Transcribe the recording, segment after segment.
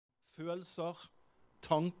følelser,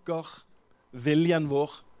 tanker, viljen vår,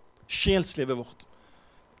 sjelslivet vårt.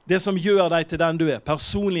 Det som gjør deg til den du er,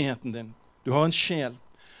 personligheten din. Du har en sjel.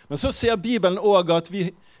 Men så sier Bibelen også at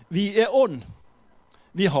vi er ånd.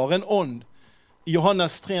 Vi har en ånd. I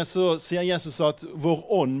Johannes 3 så sier Jesus at vår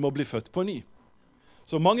ånd må bli født på ny.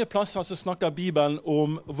 Så mange plasser så snakker Bibelen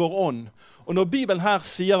om vår ånd. Og når Bibelen her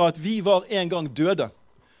sier at vi var en gang døde,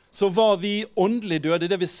 så var vi åndelig døde,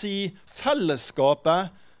 det vil si fellesskapet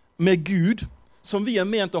med Gud, som vi er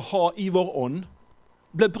ment å ha i vår ånd,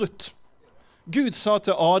 ble brutt. Gud sa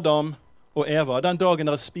til Adam og Eva, den dagen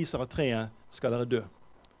dere spiser av treet, skal dere dø.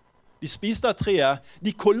 De spiste av treet,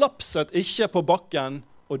 de kollapset ikke på bakken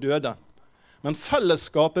og døde. Men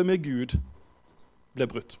fellesskapet med Gud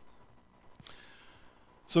ble brutt.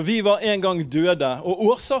 Så vi var en gang døde, og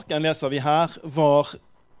årsaken, leser vi her, var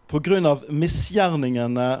på grunn av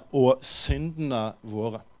misgjerningene og syndene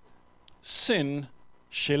våre. Synd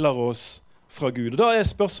skiller oss fra Gud. Da er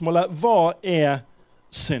spørsmålet, hva er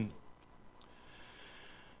synd?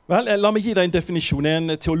 Vel, la meg gi deg en definisjon.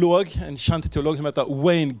 En teolog, en kjent teolog som heter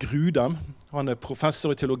Wayne Grudem. Han er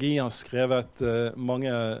professor i teologi, han har skrevet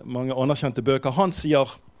mange anerkjente bøker. Han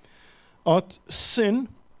sier at synd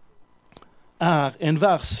er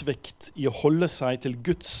enhver svikt i å holde seg til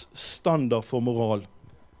Guds standard for moral.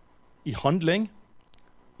 I handling,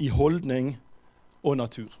 i holdning og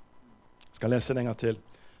natur. Jeg skal lese det en gang til.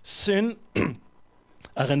 Synd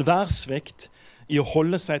er enhver svikt i å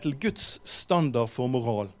holde seg til Guds standard for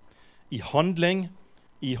moral. I handling,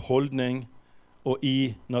 i holdning og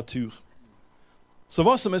i natur. Så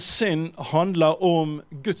hva som er synd handler om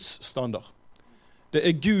Guds standard. Det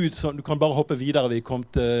er Gud som, du kan bare hoppe videre, vi kom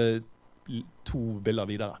til 2 bilder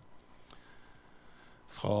videre.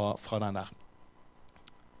 Fra den der.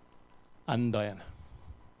 Enda en.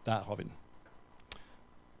 Der har vi den.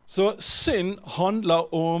 Så synd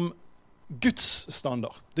handler om Guds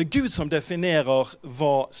standard. Det er Gud som definerer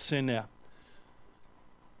hva synd er.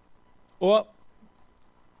 Og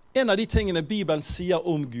en av de tingene Bibelen sier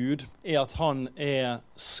om Gud, er at han er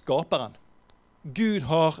skaperen. Gud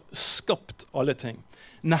har skapt alle ting.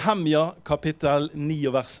 Nehemja kapittel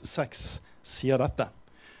 9 vers 6 sier dette.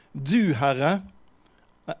 Du er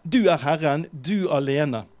Herren, du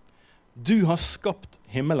alene. Du har skapt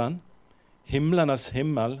himmelen, himlenes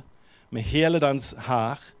himmel, med hele dens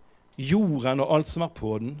hær, jorden og alt som er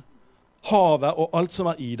på den, havet og alt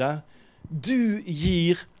som er i det. Du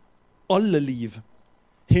gir alle liv.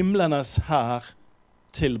 Himlenes hær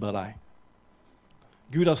tilber deg.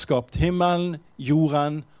 Gud har skapt himmelen,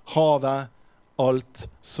 jorden, havet, alt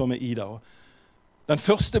som er i det. Den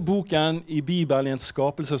første boken i Bibelen er en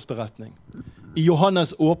skapelsesberetning. I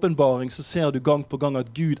Johannes åpenbaring så ser du gang på gang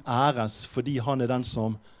at Gud æres fordi han er den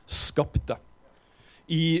som skapte.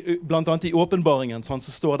 Blant annet i åpenbaringen så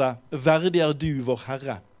står det, verdig er du, vår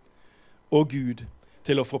Herre og Gud,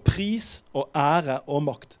 til å få pris og ære og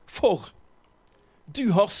makt. For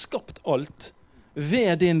du har skapt alt,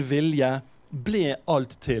 ved din vilje ble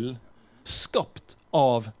alt til, skapt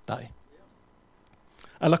av deg.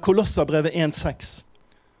 Eller Kolosserbrevet 1,6.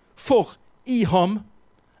 For i ham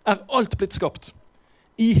er alt blitt skapt.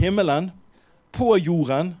 I himmelen, på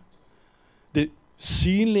jorden, det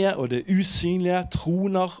synlige og det usynlige,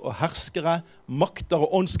 troner og herskere, makter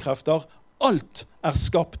og åndskrefter, alt er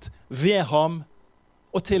skapt ved ham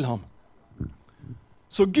og til ham.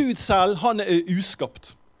 Så Gud selv, han er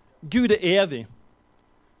uskapt. Gud er evig.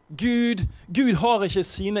 Gud har ikke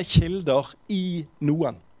sine kilder i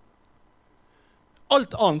noen.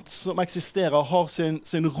 Alt annet som eksisterer har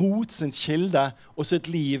sin rot, sin kilde og sitt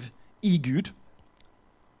liv i Gud.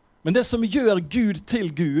 Men det som gjør Gud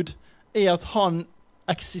til Gud, er at han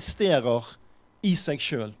eksisterer i seg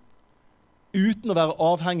selv. Uten å være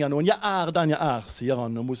avhengig av noen. Jeg er den jeg er, sier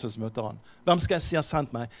han når Moses møter han. Hvem skal jeg si har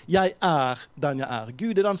sendt meg? Jeg er den jeg er.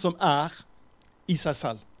 Gud er den som er i seg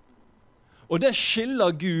selv. Og det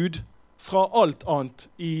skiller Gud fra alt annet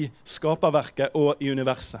i skaperverket og i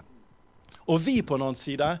universet. Og vi på den annen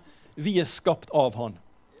side, vi er skapt av han.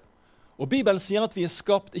 Og Bibelen sier at vi er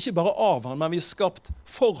skapt ikke bare av han, men vi er skapt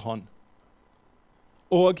for han.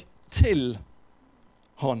 Og til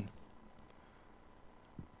han.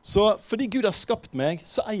 Så fordi Gud har skapt meg,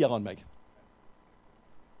 så eier han meg.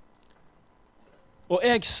 Og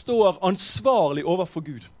jeg står ansvarlig overfor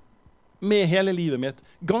Gud med hele livet mitt,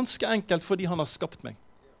 ganske enkelt fordi han har skapt meg.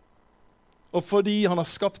 Og fordi han har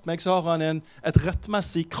skapt meg, så har han et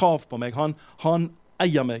rettmessig krav på meg. Han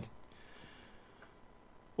eier meg.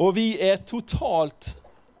 Og vi er totalt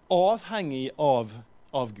avhengig av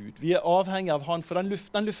Gud. Vi er avhengig av han, for den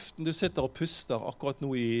luften du sitter og puster akkurat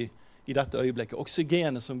nå i dette øyeblikket,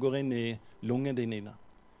 oksygenet som går inn i lungene dine,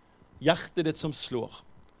 hjertet ditt som slår,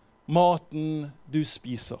 maten du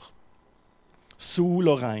spiser, sol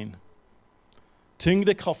og regn,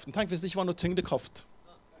 tyngdekraften. Tenk hvis det ikke var noe tyngdekraft.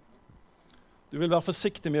 Du vil være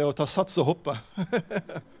forsiktig med å ta sats og hoppe.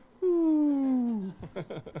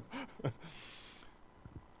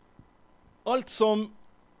 Alt som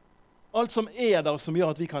der som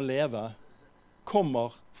gjør at vi kan leve,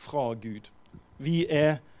 kommer fra Gud. Vi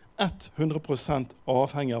 100%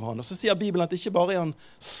 avhengig av han. Og så sier Bibelen at ikke bare han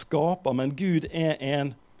skaper, men Gud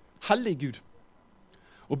en hellig Gud.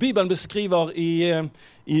 Og Bibelen beskriver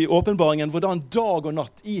i åpenbaringen hvordan dag og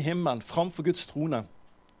natt i himmelen, framfor Guds trone,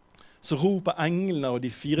 så roper englene og de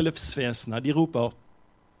 4 livsvesene, de roper,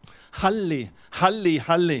 hellig, hellig,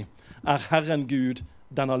 hellig Herren Gud,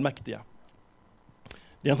 den allmektige.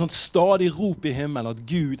 Det en sånn stadig rop i himmelen at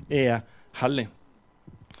Gud hellig.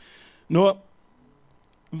 Nå,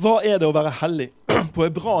 hva det å være hellig? På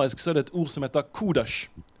hebraisk så det et ord som heter kodesh,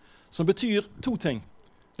 som betyr 2 ting.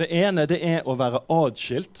 Det ene det å være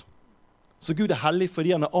adskilt. Så Gud hellig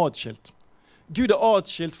fordi han adskilt. Gud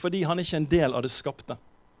adskilt fordi han ikke en del av det skapte.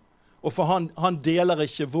 Og for han deler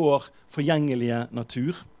ikke vår forgjengelige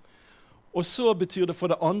natur. Og så betyr det for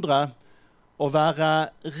det andre å være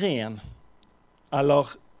ren, eller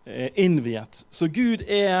innviet. Så Gud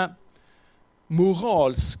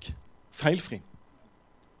moralsk feilfri.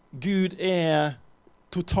 Gud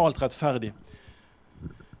totalt rettferdig.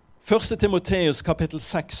 1. Timoteus kapittel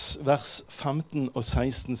 6, vers 15 og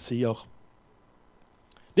 16 sier,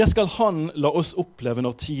 det skal han la oss oppleve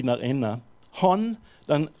når tiden inne. Han,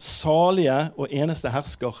 den salige og eneste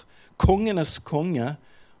hersker, kongenes konge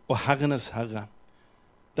og herrenes herre.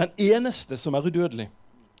 Den eneste som udødelig,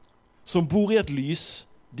 som bor i et lys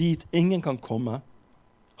dit ingen kan komme.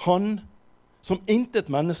 Han som intet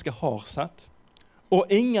menneske har sett, og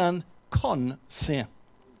ingen kan se.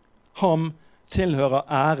 Ham tilhører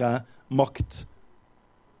ære, makt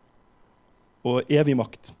og evig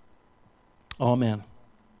makt. Amen.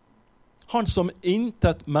 Han som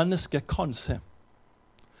intet menneske kan se.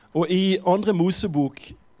 Og i 2. Mosebok,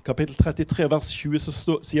 kapittel 33, vers 20,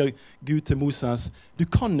 så sier Gud til Moses, du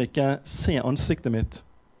kan ikke se ansiktet mitt,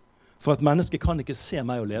 for at mennesket kan ikke se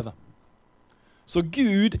meg og leve. Så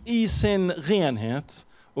Gud i sin renhet,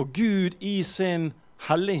 og Gud i sin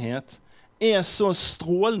hellighet, så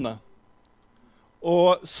strålende,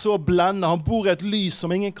 og så blendende. Han bor i et lys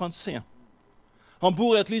som ingen kan se. Han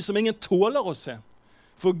bor i et lys som ingen tåler å se.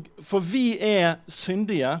 For vi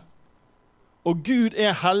syndige, og Gud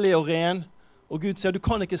hellig og ren, og Gud sier, du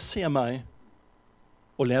kan ikke se meg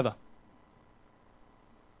og leve.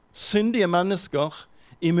 Syndige mennesker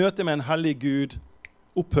i møte med en hellig Gud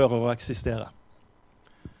opphører å eksistere.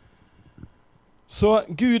 Så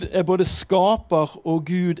Gud både skaper, og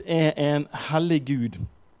Gud en hellig Gud.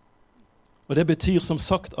 Og det betyr som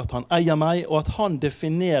sagt at han eier meg, og at han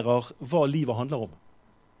definerer hva livet handler om.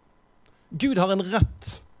 Gud har en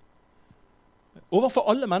rett overfor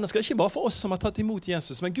alle mennesker, ikke bare for oss som har tatt imot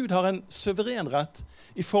Jesus, men Gud har en suveren rett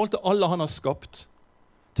i forhold til alle han har skapt,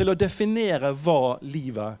 til å definere hva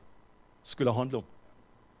livet skulle handle om.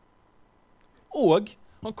 Og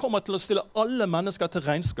han kommer til å stille alle mennesker til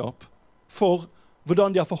regnskap for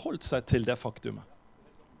hvordan de har forholdt seg til det faktumet.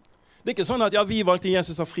 Det ikke sånn at vi valgte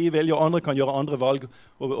Jesus av fri vilje, og andre kan gjøre andre valg,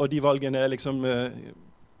 og de valgene liksom...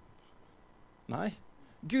 Nei.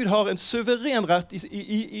 Gud har en suveren rett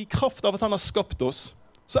i kraft av at han har skapt oss.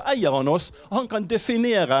 Så eier han oss, og han kan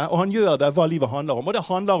definere, og han gjør det hva livet handler om. Og det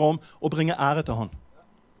handler om å bringe ære til han.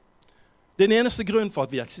 Det den eneste grunnen for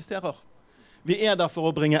at vi eksisterer. Vi der for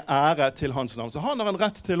å bringe ære til hans navn. Så han har en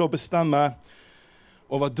rett til å bestemme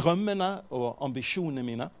over drømmene og ambisjonene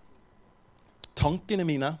mine. Tankene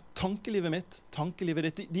mine, tankelivet mitt, tankelivet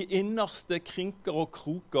ditt, de innerste krinker og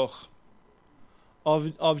kroker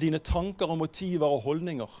av dine tanker og motiver og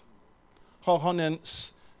holdninger.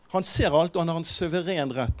 Han ser alt, og han har en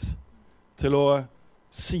suveren rett til å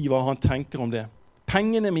si hva han tenker om det.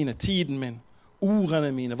 Pengene mine, tiden min,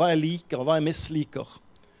 ordene mine, hva jeg liker og hva jeg misliker,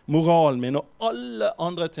 moralen min og alle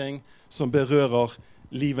andre ting som berører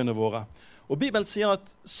livene våre. Og Bibelen sier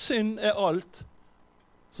at synd alt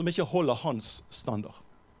som ikke holder hans standard.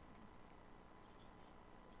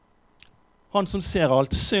 Han som ser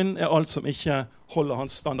alt, synd alt som ikke holder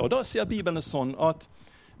hans standard. Og da sier Bibelen sånn at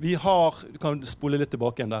vi har, du kan spole litt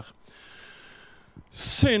tilbake igjen der,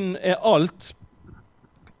 synd alt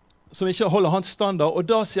som ikke holder hans standard, og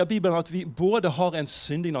da sier Bibelen at vi både har en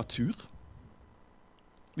syndig natur,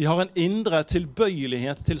 vi har en indre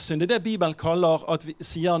tilbøyelighet til synd. Det det Bibelen kaller at vi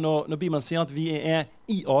sier når Bibelen sier at vi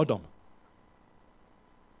i Adam.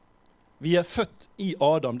 Vi født i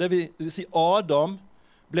Adam. Det vil si Adam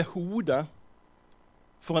ble hodet,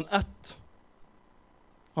 for en ett.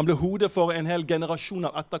 Han ble hodet for en hel generasjon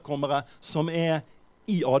av etterkommere som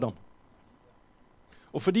i Adam.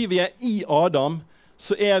 Og fordi vi i Adam,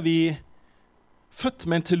 så vi født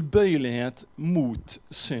med en tilbøyelighet mot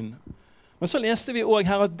synd. Men så leste vi også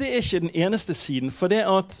her at det ikke den eneste siden, for det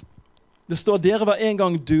at det står at dere var en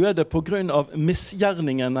gang døde på grunn av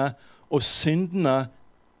misgjerningene og syndene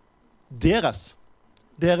deres.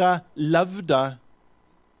 Dere levde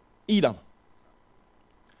i dem.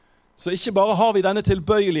 Så ikke bare har vi denne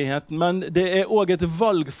tilbøyeligheten, men det også et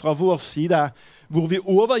valg fra vår side hvor vi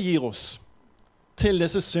overgir oss til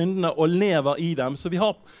disse syndene og lever i dem. Så vi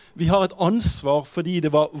har et ansvar fordi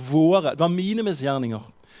det var våre, det var mine misgjerninger.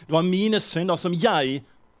 Det var mine synder som jeg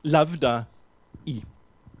levde i.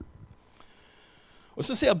 Og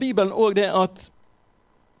så sier Bibelen også det at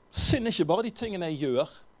synd ikke bare de tingene jeg gjør,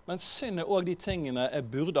 men synd også de tingene jeg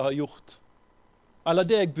burde ha gjort. Eller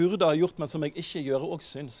det jeg burde ha gjort, men som jeg ikke gjør, også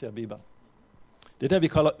synd, sier Bibelen. Det det vi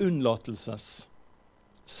kaller unnlatelsessynd.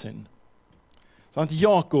 Sånn,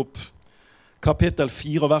 Jakob, kapittel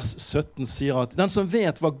 4, vers 17, sier at den som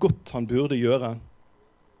vet hva godt han burde gjøre,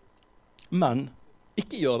 men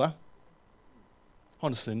ikke gjør det,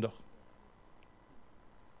 han synder.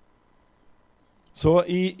 Så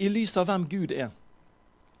i lys av hvem Gud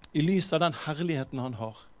i lys av den herligheten han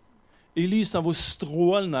har, i lys av hvor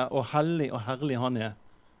strålende og herlig han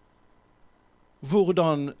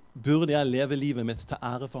hvordan burde jeg leve livet mitt til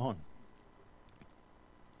ære for han?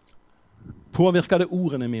 Påvirker det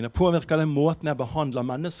ordene mine? Påvirker det måten jeg behandler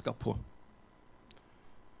mennesker på?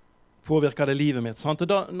 Påvirker det livet mitt? Sant? Og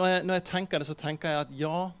da, når jeg tenker det, så tenker jeg at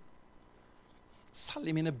ja,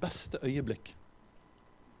 selv i mine beste øyeblikk,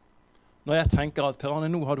 når jeg tenker at Per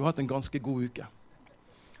Arne, nå har du hatt en ganske god uke,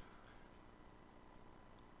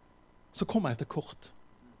 så kommer jeg til kort.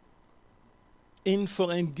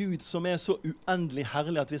 Innenfor en Gud som så uendelig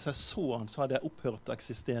herlig at hvis jeg så han, så hadde jeg opphørt å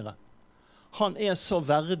eksistere. Han så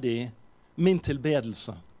verdig min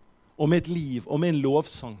tilbedelse, og mitt liv, og min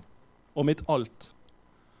lovsang, og mitt alt.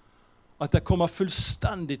 At jeg kommer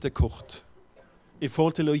fullstendig til kort i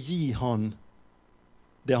forhold til å gi han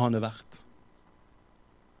det han verdt.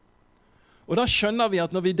 Og da skjønner vi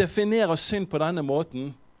at når vi definerer synd på denne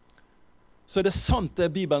måten, så det sant det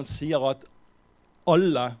Bibelen sier at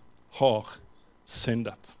alle har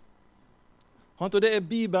syndet. Og det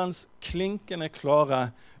Bibelens klinkende klare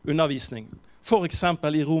undervisning. For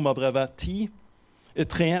eksempel i Romerbrevet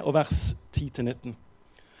 3 og vers 10-19.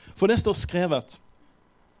 For det står skrevet,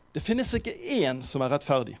 det finnes ikke en som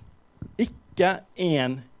rettferdig. Ikke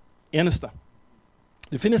en eneste.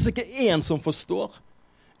 Det finnes ikke en som forstår.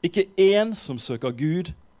 Ikke en som søker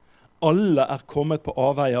Gud. Alle kommet på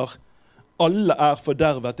avveier. Alle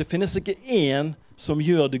fordervet. Det finnes ikke en som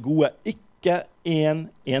gjør det gode. Ikke en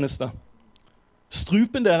eneste.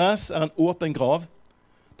 Strupen deres en åpen grav.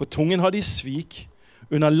 På tungen har de svik.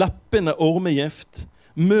 Under leppene ormegift.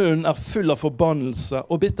 Munnen full av forbannelse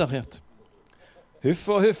og bitterhet. Huff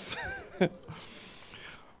og huff.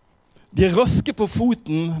 De raske på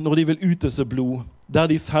foten når de vil utøse blod. Der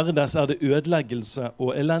de ferdes det ødeleggelse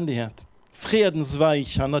og elendighet. Fredens vei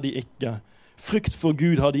kjenner de ikke. Frykt for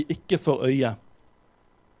Gud har de ikke for øye.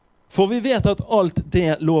 For vi vet at alt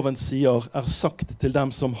det loven sier sagt til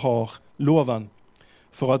dem som har loven,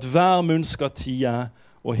 for at hver munn skal tie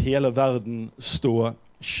og hele verden stå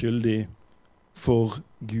skyldig for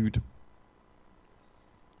Gud.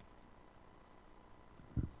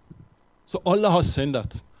 Så alle har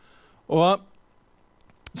syndet. Og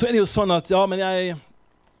så det jo sånn at, ja, men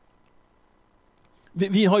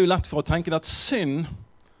vi har jo lett for å tenke at synd,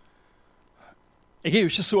 jeg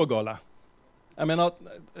jo ikke så gale. Jeg mener at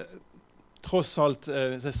tross alt,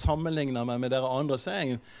 hvis jeg sammenligner meg med dere andre, så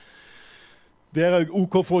dere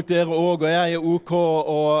OK folk, dere også, og jeg OK,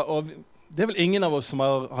 og det vel ingen av oss som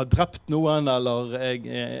har drept noen, eller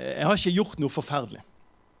jeg har ikke gjort noe forferdelig.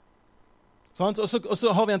 Og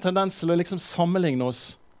så har vi en tendens til å liksom sammenligne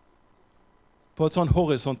oss på et sånn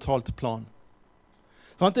horisontalt plan.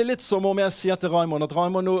 Det litt som om jeg sier til Raimond at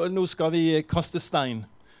Raimond, nå skal vi kaste stein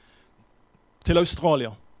til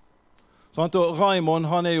Australia. Og Raimond,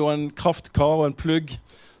 han jo en kraftkar og en plugg,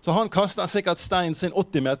 så han kaster sikkert stein sin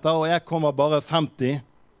 80 meter, og jeg kommer bare 50.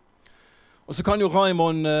 Og så kan jo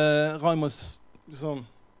Raimond liksom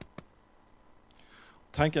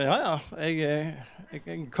tenke, ja,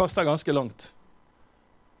 jeg kaster ganske langt.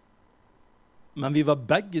 Men vi var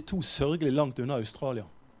begge to sørgelig langt unna Australia.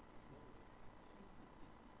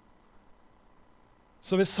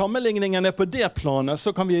 Så hvis sammenligningen på det planet,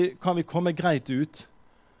 så kan vi komme greit ut.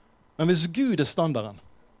 Men hvis Gud standarden,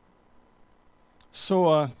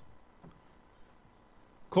 så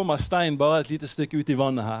kommer Stein bare et lite stykke ut i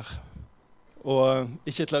vannet her, og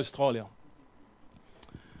ikke til Australia.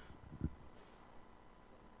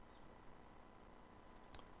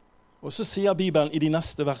 Og så sier Bibelen i de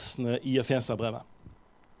neste versene i Efeserbrevet,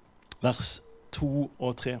 vers 2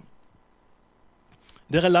 og 3.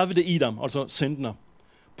 Dere levde i dem, altså syndene,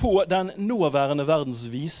 på den nåværende verdens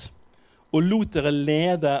vis, og lot dere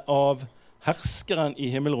lede av herskeren i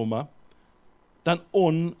himmelrommet, den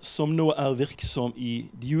ånd som nå er virksom i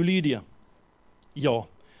de ulydige. Ja,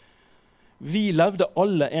 vi levde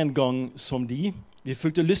alle en gang som de. Vi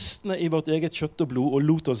fulgte lystne i vårt eget kjøtt og blod og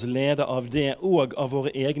lot oss lede av det og av våre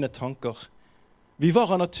egne tanker. Vi var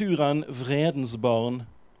av naturen vredens barn,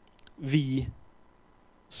 vi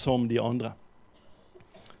som de andre.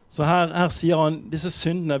 Så her sier han disse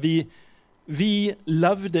syndene, vi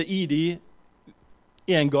levde i de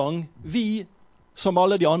en gang, vi som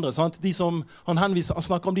alle de andre, sant? Han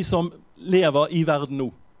snakker om de som lever i verden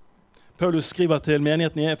nå. Paulus skriver til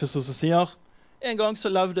menigheten i Efesos og sier, en gang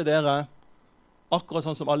så levde dere akkurat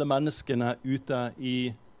sånn som alle menneskene ute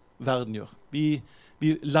i verden gjør. Vi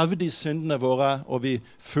levde i syndene våre, og vi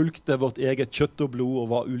fulgte vårt eget kjøtt og blod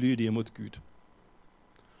og var ulydige mot Gud.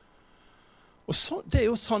 Og det er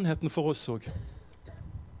jo sannheten for oss også.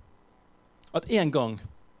 At en gang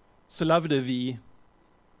så levde vi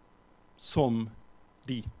som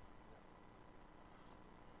de.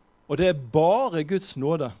 Og det er bare Guds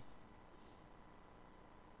nåde.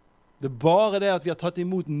 Det er bare det at vi har tatt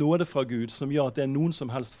imot nåde fra Gud som gjør at det er noen som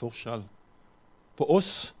helst forskjell på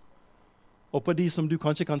oss og på de som du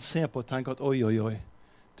kanskje kan se på og tenke at oi,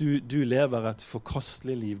 du lever et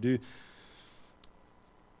forkastelig liv.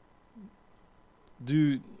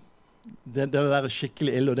 Det der er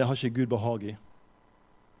skikkelig ille, og det har ikke Gud behag i.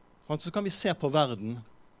 Så kan vi se på verden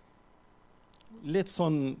litt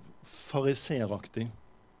sånn fariseraktig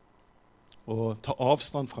og ta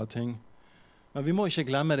avstand fra ting. Men vi må ikke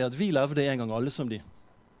glemme det at vi levde en gang alle som de.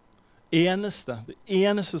 Det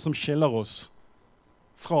eneste som skiller oss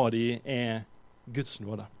fra de er Guds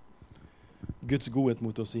nåde. Guds godhet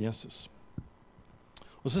mot oss i Jesus.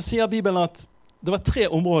 Og så sier Bibelen at det var 3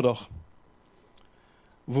 områder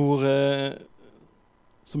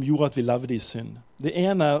som gjorde at vi levde i synd. Det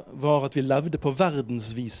ene var at vi levde på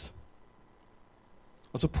verdens vis.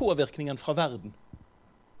 Altså påvirkningen fra verden.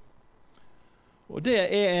 Og det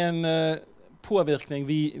er en påvirkning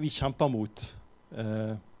vi kjemper mot,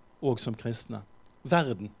 også som kristne.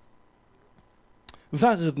 Verden.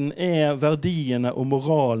 Verden er verdiene og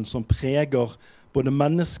moralen som preger både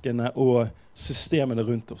menneskene og systemene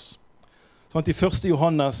rundt oss. Sånn, i 1.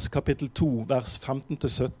 Johannes kapittel 2, vers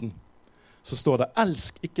 15-17, så står det,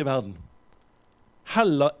 elsk ikke verden.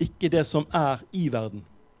 Heller ikke det som er i verden.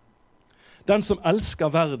 Den som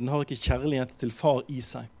elsker verden har ikke kjærlighet til far i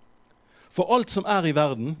seg. For alt som er i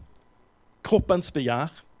verden, kroppens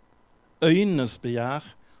begjær, øynenes begjær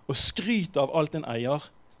og skryt av alt en eier,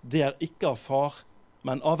 det er ikke av far,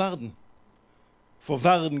 men av verden. For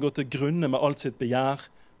verden går til grunne med alt sitt begjær,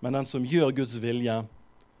 men den som gjør Guds vilje,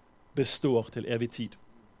 består til evig tid.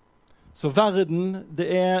 Så verden, det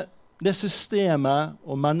er systemet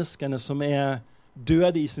og menneskene som er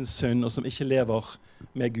døde i sin synd og som ikke lever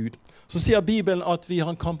med Gud. Så sier Bibelen at vi har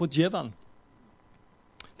en kamp mot djevelen.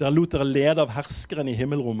 Dere lot dere lede av herskeren i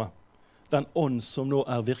himmelrommet, den ånd som nå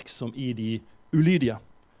er virksom i de ulydige.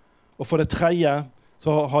 Og for det tredje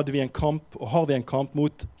så hadde vi en kamp, og har vi en kamp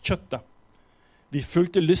mot kjøttet. Vi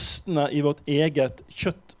fulgte lystene i vårt eget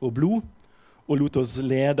kjøtt og blod, og lot oss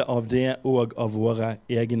lede av det og av våre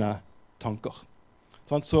egne tanker.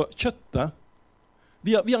 Så kjøttet,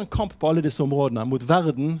 vi har en kamp på alle disse områdene, mot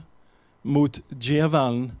verden, mot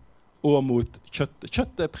djevelen og mot kjøttet.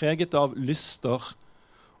 Kjøttet er preget av lyster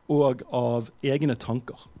og av egne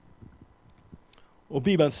tanker. Og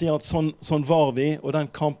Bibelen sier at sånn var vi, og den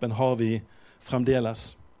kampen har vi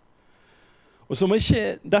fremdeles. Og som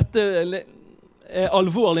ikke dette er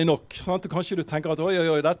alvorlig nok, sant? Kanskje du tenker at oi,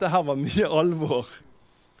 dette her var mye alvor.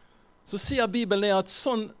 Så sier Bibelen det at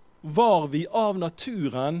sånn var vi av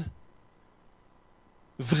naturen,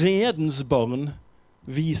 vredens barn,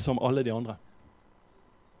 vi som alle de andre.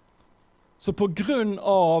 Så på grunn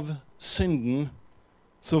av synden,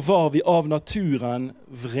 så var vi av naturen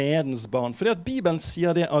vredens barn. Fordi at Bibelen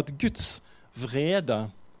sier det at Guds vrede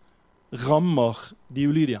rammer de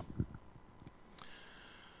ulydige.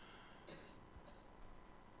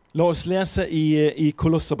 La oss lese i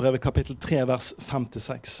Kolosserbrevet kapittel 3, vers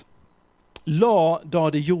 5-6. La da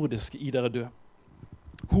det jordiske i dere dø.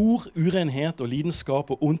 Hor, urenhet og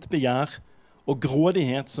lidenskap og ondt begjær og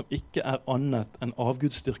grådighet som ikke er annet enn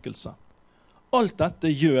avgudsdyrkelse. Alt dette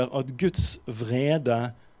gjør at Guds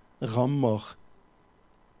vrede rammer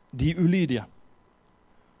de ulydige.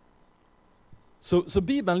 Så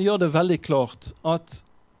Bibelen gjør det veldig klart at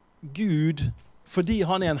Gud, fordi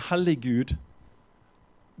han er en hellig Gud,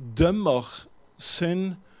 dømmer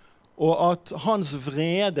synd, og at hans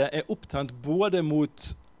vrede er opptent både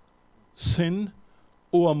mot synd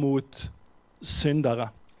og mot syndere.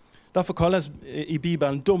 Derfor kalles i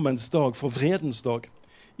Bibelen dommens dag for vredens dag,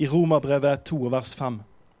 i Romerbrevet 2, vers 5.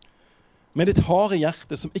 Med ditt harde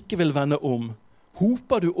hjerte som ikke vil vende om,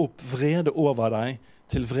 hoper du opp vrede over deg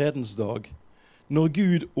til vredens dag, når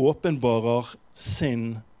Gud åpenbarer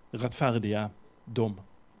sin rettferdige dom.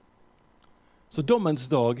 Så dommens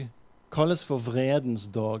dag kalles for vredens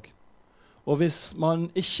dag. Og hvis man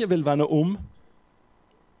ikke vil vende om,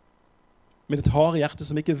 med et harde hjerte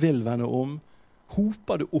som ikke vil vende om,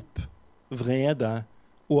 hoper du opp vrede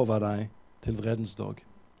over deg til vredens dag.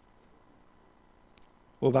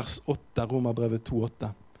 Og vers 8, Romerbrevet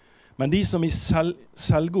 2,8. Men de som i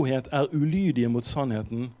selvgodhet er ulydige mot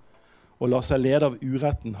sannheten, og lar seg lede av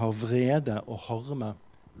uretten, har vrede og harme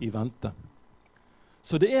i vente.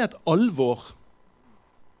 Så det er et alvor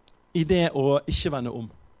i det å ikke vende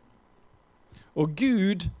om. Og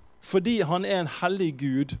Gud, fordi han er en hellig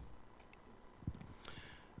Gud,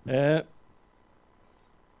 er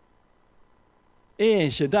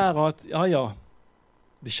ikke der at,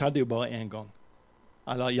 det skjedde jo bare en gang.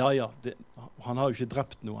 Eller, han har jo ikke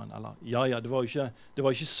drept noen. Eller, det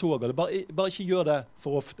var ikke så galt. Bare ikke gjør det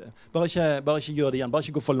for ofte. Bare ikke gjør det igjen. Bare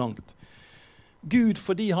ikke gå for langt. Gud,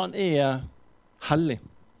 fordi han er hellig,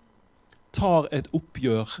 tar et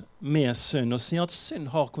oppgjør med synd og sier at synd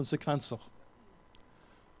har konsekvenser.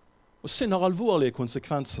 Og synd har alvorlige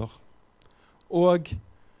konsekvenser. Og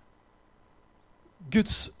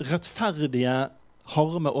Guds rettferdige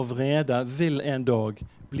harme og vrede vil en dag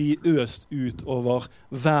bli øst ut over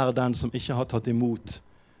hver den som ikke har tatt imot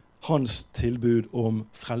hans tilbud om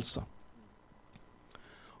frelse.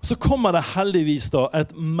 Og så kommer det heldigvis da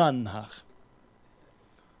et men her.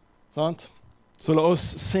 Sant? Så la oss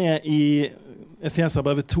se i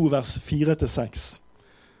Efeserbrevet 2, vers 4-6.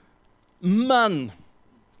 Men,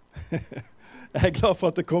 jeg er glad for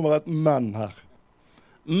at det kommer et men her.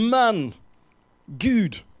 Men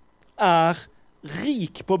Gud er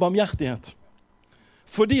rik på barmhjertighet,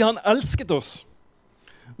 fordi han elsket oss.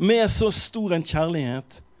 Med så stor en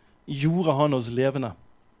kjærlighet gjorde han oss levende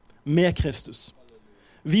med Kristus.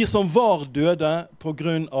 Vi som var døde på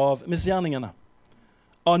grunn av misgjerningene.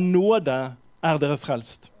 Av nåde er dere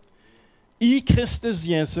frelst. I Kristus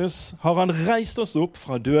Jesus har han reist oss opp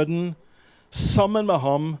fra døden sammen med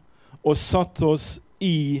ham og satt oss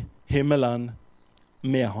i himmelen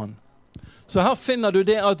med han. Så her finner du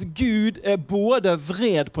det at Gud er både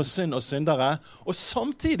vred på synd og syndere, og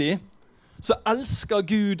samtidig så elsker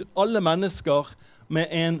Gud alle mennesker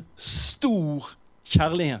med en stor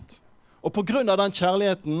kjærlighet. Og på grunn av den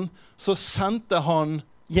kjærligheten så sendte han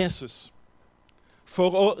Jesus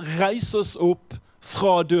for å reise oss opp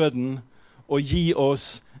fra døden og gi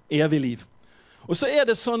oss evig liv. Og så er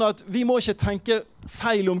det sånn at vi må ikke tenke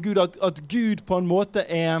feil om Gud, at Gud på en måte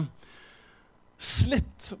er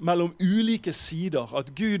slitt mellom ulike sider.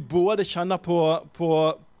 At Gud både kjenner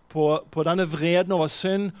på denne vreden over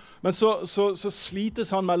synd, men så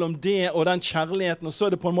slites han mellom det og den kjærligheten, og så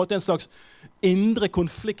er det på en måte en slags indre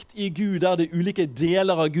konflikt i Gud, der det er ulike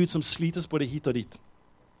deler av Gud som slites både hit og dit.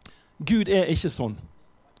 Gud er ikke sånn.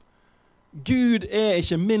 Gud er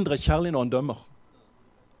ikke mindre kjærlig når han dømmer.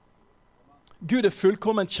 Gud er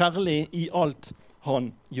fullkommen kjærlig i alt han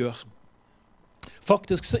gjør.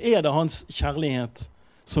 Faktisk så er det hans kjærlighet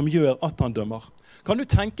som gjør at han dømmer. Kan du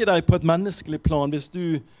tenke deg på et menneskelig plan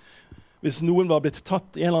hvis noen var blitt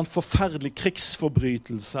tatt i en eller annen forferdelig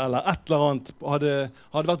krigsforbrytelse eller et eller annet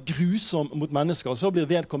hadde vært grusom mot mennesker, og så blir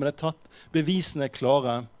vedkommende tatt, bevisene er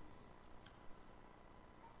klare.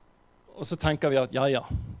 Og så tenker vi at det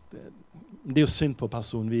er jo synd på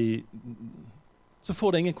personen. Så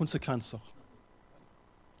får det ingen konsekvenser.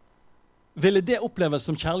 Ville det oppleves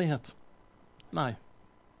som kjærlighet? Nei.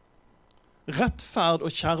 Rettferd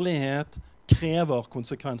og kjærlighet krever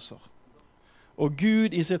konsekvenser. Og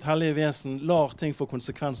Gud i sitt hellige vesen lar ting få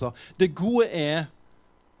konsekvenser. Det gode er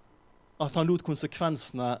at han lot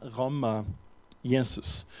konsekvensene ramme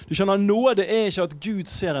Jesus. Du skjønner, nåde er ikke at Gud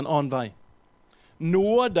ser en annen vei.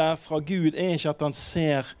 Nåde fra Gud er ikke at han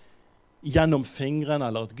ser gjennom fingrene,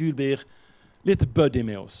 eller at Gud blir litt buddy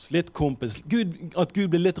med oss, litt kompis. At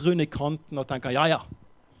Gud blir litt rund i kanten og tenker,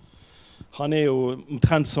 han er jo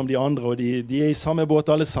omtrent som de andre, og de er i samme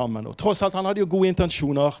båt alle sammen. Og tross alt, han hadde jo gode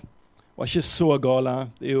intensjoner, var ikke så gale.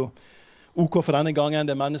 Det er jo ok for denne gangen,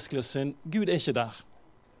 det er menneskelig synd. Gud er ikke der.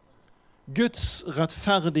 Guds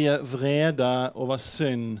rettferdige vrede over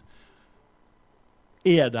synd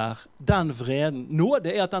der. Den vreden,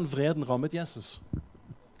 nåde at den vreden rammet Jesus.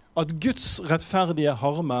 At Guds rettferdige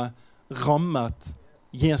harme rammet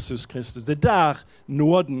Jesus Kristus. Det der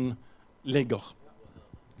nåden ligger.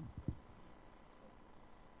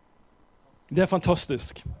 Det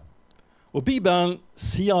fantastisk. Og Bibelen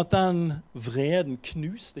sier at den vreden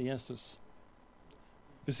knuste Jesus.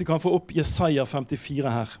 Hvis vi kan få opp Jesaja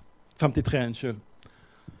 54 her. 53, unnskyld.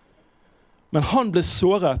 Men han ble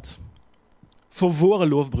såret for våre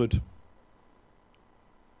lovbrudd.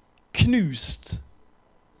 Knust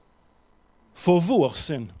for vår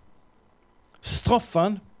synd.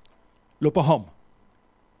 Straffen lå på ham.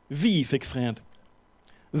 Vi fikk fred.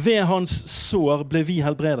 Ved hans sår ble vi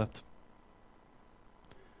helbredet.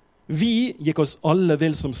 Vi gikk oss alle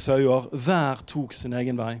vill som sauer, hver tok sin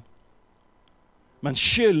egen vei. Men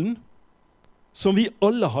skylden, som vi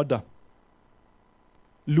alle hadde,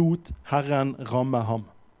 lot Herren ramme ham.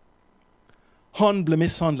 Han ble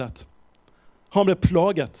mishandlet. Han ble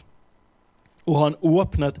plaget, og han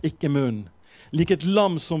åpnet ikke munnen. Lik et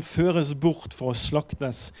lam som føres bort for å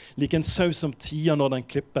slaktes, lik en sau som tier når den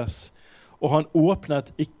klippes, og han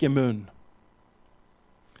åpnet ikke munnen.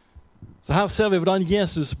 Så her ser vi hvordan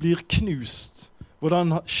Jesus blir knust,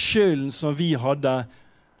 hvordan skylden som vi hadde,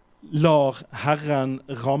 lar Herren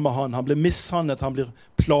ramme han. Han blir mishandlet, han blir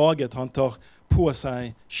plaget, han tar på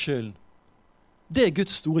seg skylden. Det er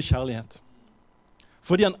Guds store kjærlighet.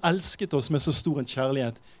 Fordi han elsket oss med så stor en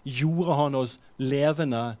kjærlighet, gjorde han oss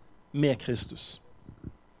levende med Kristus.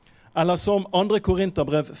 Eller som 2.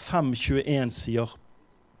 Korinterbrev 5:21 sier,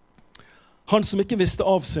 han som ikke visste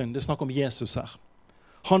av synd, det er snakk om Jesus her,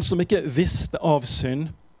 han som ikke visste av synd,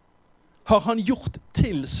 har han gjort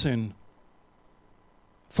til synd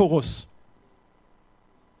for oss,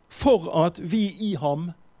 for at vi i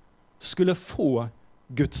ham skulle få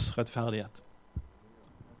Guds rettferdighet.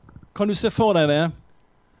 Kan du se for deg det?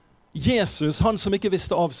 Jesus, han som ikke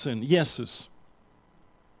visste av synd, Jesus,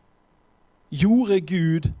 gjorde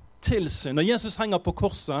Gud til synd. Når Jesus henger på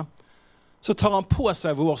korset, så tar han på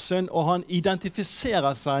seg vår synd, og han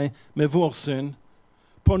identifiserer seg med vår synd,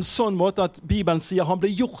 på en sånn måte at Bibelen sier han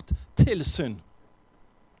ble gjort til synd.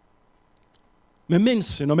 Med min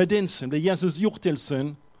synd og med din synd ble Jesus gjort til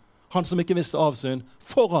synd, han som ikke visste av synd,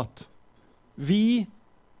 for at vi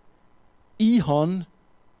i han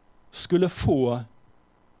skulle få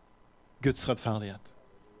Guds rettferdighet.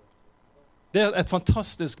 Det er et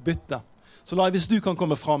fantastisk bytte. Så la, hvis du kan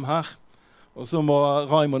komme fram her, og så må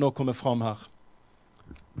Raimond nå komme fram her.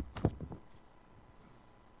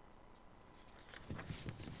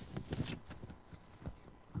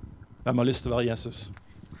 Hvem har lyst til å være Jesus?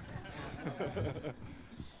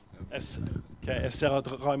 Jeg ser at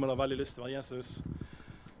Raimond har veldig lyst til å være Jesus.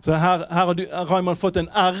 Så her har Raimond fått en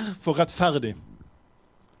R for rettferdig.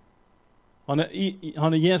 Han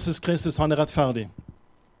er Jesus Kristus, han er rettferdig.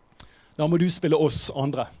 Da må du spille oss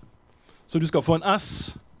andre. Så du skal få en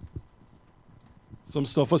S, som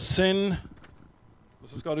står for synd, og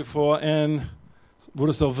så skal du få en, hvor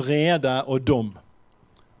det står vrede og dom.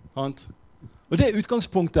 Og det er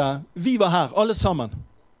utgangspunktet. Vi var her, alle sammen,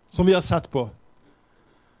 som vi har sett på.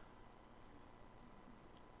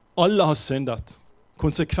 Alle har syndet.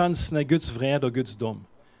 Konsekvensen er Guds vrede og Guds dom.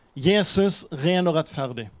 Jesus ren og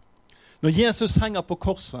rettferdig. Når Jesus henger på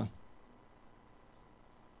korset,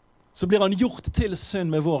 så blir han gjort til synd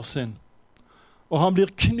med vår synd. Og han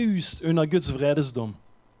blir knust under Guds vredesdom.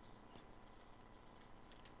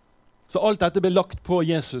 Så alt dette blir lagt på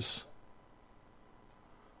Jesus.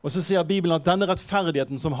 Og så sier Bibelen at denne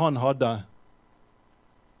rettferdigheten som han hadde,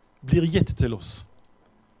 blir gitt til oss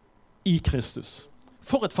i Kristus.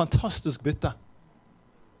 For et fantastisk bytte.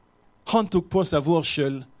 Han tok på seg vår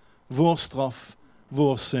skyld, vår straff,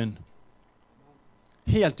 vår synd.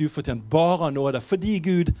 Helt ufortjent, bare nåde, fordi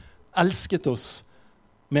Gud elsket oss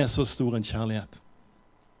med så stor en kjærlighet.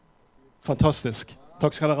 Fantastisk.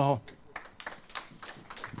 Takk skal dere ha.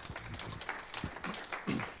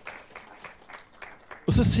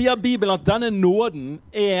 Og så sier Bibelen at denne nåden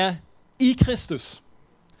er i Kristus.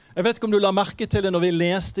 Jeg vet ikke om du la merke til det når vi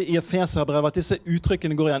leste i Efeserbrevet at disse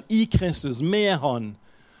uttrykkene går igjen. I Kristus, med han.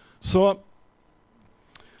 Så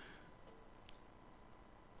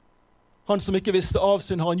han som ikke visste av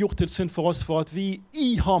synd, har han gjort til synd for oss for at vi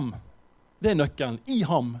i ham, det er nøkkelen, i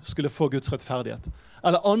ham skulle få Guds rettferdighet.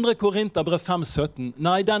 Eller 2. Korinterbrev 5:17.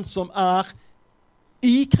 Nei, den som er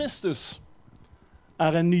i Kristus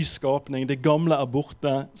er en ny skapning. Det gamle er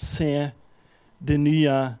borte. Se, det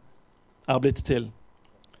nye er blitt til.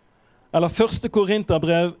 Eller 1.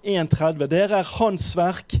 Korinterbrev 1:30. Dere er hans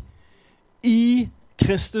verk i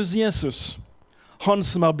Kristus Jesus, han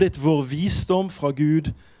som er blitt vår visdom fra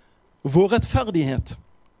Gud, vår rettferdighet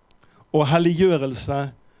og helliggjørelse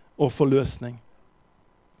og forløsning.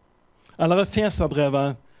 Eller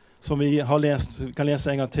Efeserbrevet, som vi har lest, vi kan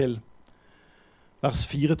lese en gang til, vers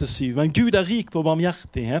 4-7. Men Gud er rik på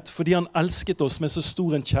barmhjertighet, fordi han elsket oss med så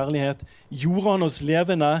stor en kjærlighet, gjorde han oss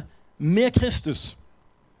levende med Kristus,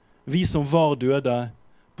 vi som var døde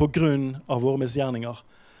på grunn av våre misgjerninger.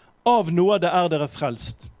 Av nåde er dere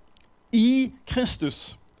frelst. I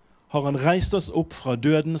Kristus har han reist oss opp fra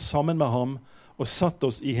døden sammen med ham og satt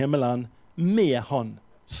oss i himmelen med han.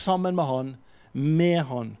 Sammen med han, med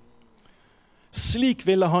han. Slik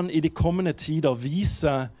ville han i de kommende tider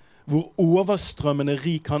vise hvor overstrømmende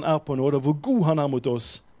rik han er på nåde, og hvor god han er mot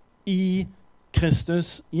oss i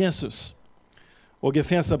Kristus Jesus. Og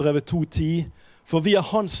Efeserbrevet 2:10, for vi er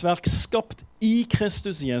hans verk skapt i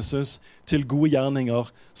Kristus Jesus til gode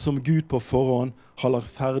gjerninger, som Gud på forhånd har lagt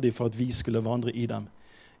ferdig for at vi skulle vandre i dem.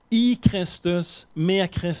 I Kristus,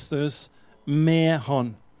 med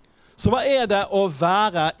han. Så hva er det å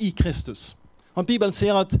være i Kristus? Bibelen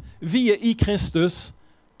sier at vi er i Kristus,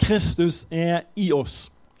 Kristus er i oss.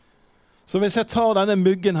 Så hvis jeg tar denne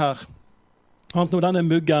muggen her, nå denne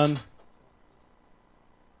muggen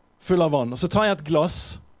full av vann, og så tar jeg et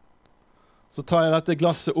glass, så tar jeg dette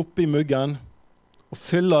glasset opp i muggen og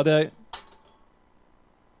fyller det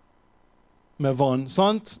med vann,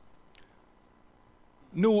 sant?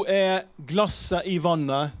 Nå er glasset i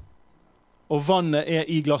vannet, og vannet er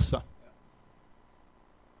i glasset.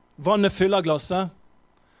 Vannet fyller glasset,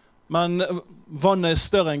 men vannet er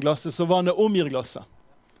større enn glasset, så vannet omgir glasset.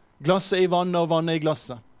 Glasset er i vannet, og vannet er i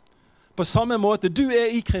glasset. På samme måte, du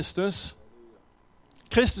er i Kristus.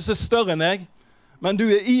 Kristus er større enn deg, men du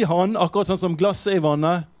er i han, akkurat sånn som glasset er i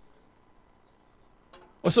vannet.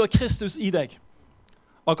 Og så er Kristus i deg.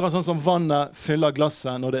 Akkurat sånn som vannet fyller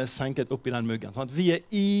glasset når det er senket opp i den muggen. Sånn, vi er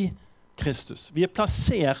i Kristus. Vi er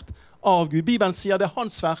plassert av Gud. Bibelen sier det er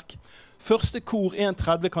hans verk. Første kor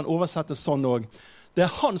 1:30 kan oversettes sånn også. Det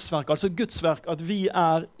er hans verk, altså Guds verk, at vi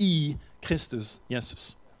er i Kristus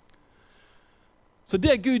Jesus. Så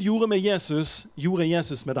det Gud gjorde med Jesus, gjorde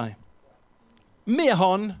Jesus med deg. Med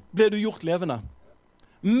han ble du gjort levende.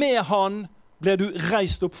 Med han ble du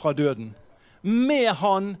reist opp fra døden. Med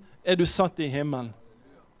han er du satt i himmelen.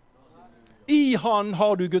 I han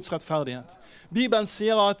har du Guds rettferdighet. Bibelen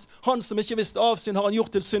sier at han som ikke visste av synd, har han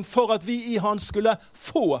gjort til synd for at vi i han skulle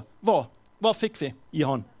få. Hva fikk vi i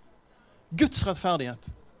han? Guds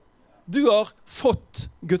rettferdighet. Du har fått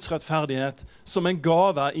Guds rettferdighet som en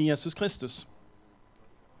gave i Jesus Kristus.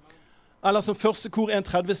 Eller som første kor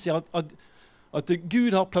 1:30 sier at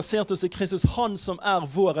Gud har plassert oss i Kristus, han som er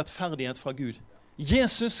vår rettferdighet fra Gud.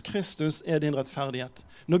 Jesus Kristus er din rettferdighet.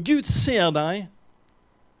 Når Gud ser deg,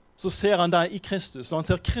 så ser han deg i Kristus, og han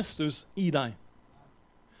ser Kristus i deg.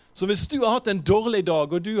 Så hvis du har hatt en dårlig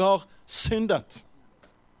dag, og du har syndet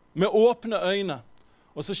med åpne øyne,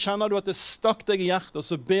 og så kjenner du at det stakk deg i hjertet, og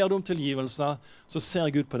så ber du om tilgivelse, så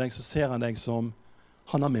ser Gud på deg, så ser han deg som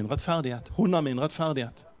han har min rettferdighet, hun har min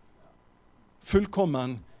rettferdighet.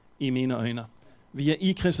 Fullkommen i mine øyne. Vi er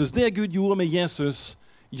i Kristus. Det Gud gjorde med Jesus,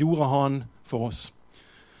 gjorde han for oss.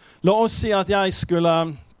 La oss si at jeg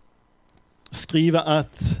skulle skrive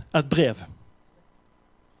et brev.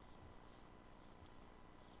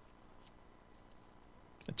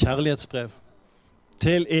 Et kjærlighetsbrev.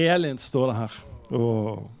 Til Elin står det her.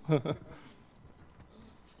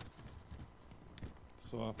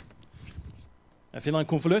 Så jeg finner en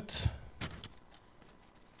konvolutt.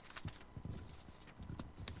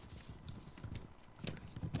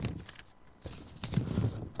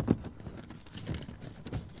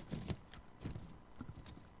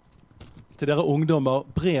 Til dere ungdommer,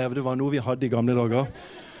 brev, det var noe vi hadde i gamle dager.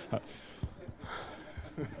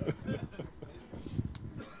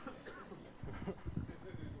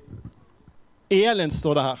 Elin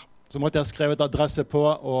står det her. Så måtte jeg skrevet adresse på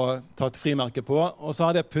og tatt frimerke på. Og så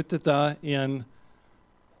hadde jeg puttet det i en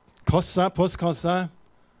kasse, postkasse.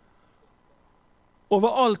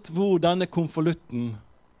 Overalt hvor denne konvolutten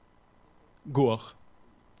går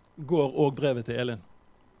også brevet til Elin.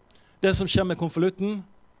 Det som skjer med konvolutten,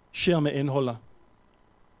 skjer med innholdet.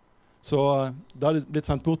 Så da hadde det blitt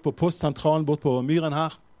sendt bort på postsentralen, bort på Myren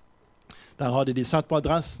her. Der hadde de sett på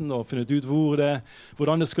adressen og funnet ut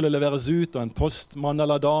hvordan det skulle leveres ut, og en postmann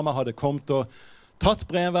eller dame hadde kommet og tatt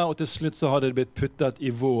brevet, og til slutt så hadde det blitt puttet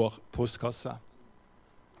i vår postkasse.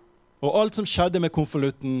 Og alt som skjedde med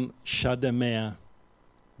konvolutten, skjedde med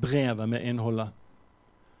brevet, med innholdet.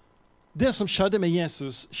 Det som skjedde med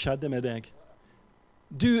Jesus, skjedde med deg.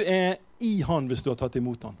 Du er i han hvis du har tatt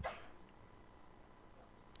imot han.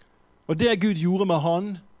 Og det Gud gjorde med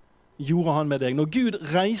han, gjorde han med deg. Når Gud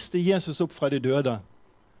reiste Jesus opp fra de døde,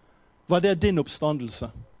 var det din oppstandelse.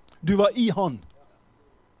 Du var i han.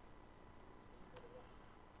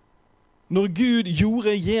 Når Gud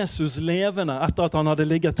gjorde Jesus levende etter at han hadde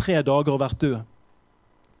ligget 3 dager og vært død,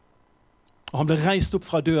 og han ble reist opp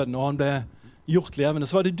fra døden, og han ble gjort levende,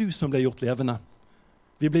 så var det du som ble gjort levende.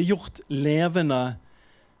 Vi ble gjort levende.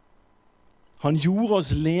 Han gjorde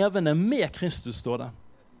oss levende med Kristus, står det.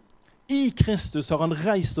 I Kristus har han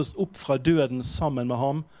reist oss opp fra døden sammen med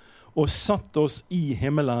ham, og satt oss i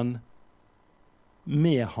himmelen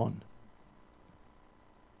med han.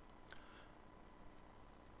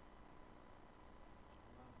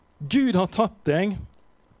 Gud har tatt deg,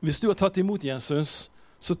 hvis du har tatt imot Jesus,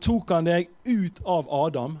 så tok han deg ut av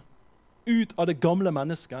Adam, ut av det gamle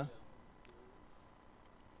mennesket,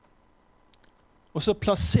 og så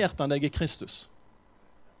plasserte han deg i Kristus.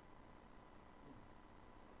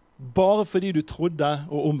 Bare fordi du trodde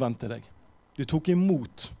og omvendte deg. Du tok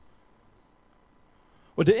imot.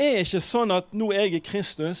 Og det er ikke sånn at nå er jeg i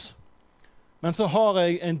Kristus, men så har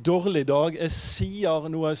jeg en dårlig dag, jeg sier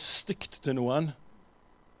noe stygt til noen,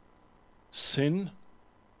 synd,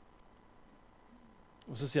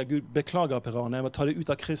 og så sier Gud, beklager Per Arne, jeg må ta det ut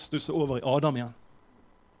av Kristus og over i Adam igjen.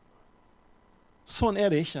 Sånn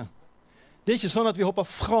er det ikke. Det er ikke sånn at vi hopper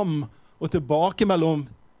fram og tilbake mellom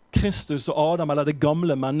Kristus og Adam, eller det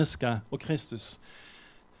gamle mennesket og Kristus.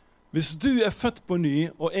 Hvis du er født på ny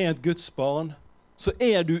og er et Guds barn, så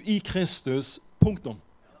er du i Kristus, punktum.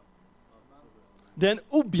 Det er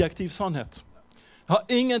en objektiv sannhet. Det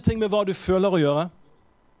har ingenting med hva du føler å gjøre.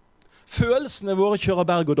 Følelsene våre kjører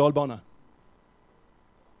berg- og dalbane.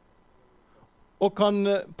 Og kan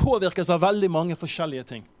påvirkes av veldig mange forskjellige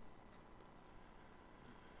ting.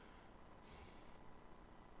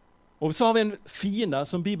 Og så har vi en fiende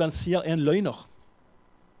som Bibelen sier er en løgner.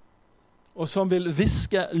 Og som vil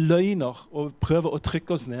viske løgner og prøve å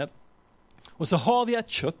trykke oss ned. Og så har vi et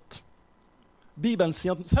kjøtt. Bibelen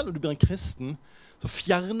sier at selv om du blir en kristen, så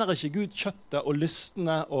fjerner ikke Gud kjøttet og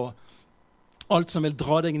lystene og alt som vil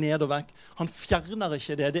dra deg ned og vekk. Han fjerner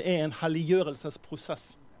ikke det. Det er en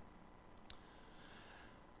helliggjørelsesprosess.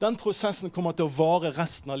 Den prosessen kommer til å vare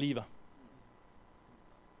resten av livet.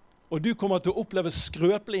 Og du kommer til å oppleve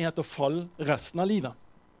skrøpelighet og fall resten av livet.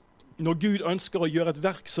 Når Gud ønsker å gjøre et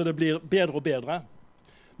verk så det blir bedre og bedre.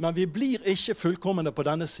 Men vi blir ikke fullkomne på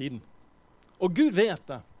denne siden. Og Gud vet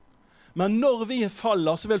det. Men når vi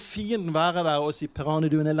faller, så vil fienden være der og si, Per Arne,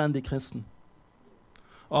 du er en elendig kristen.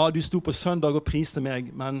 Ja, du sto på søndag og priste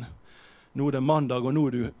meg, men nå er det mandag, og nå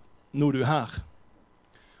er du her.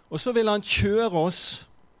 Og så vil han kjøre oss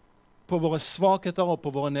på våre svakheter og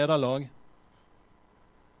på våre nederlag,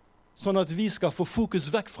 sånn at vi skal få fokus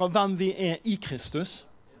vekk fra hvem vi er i Kristus,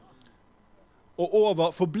 og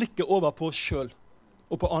få blikket over på oss selv,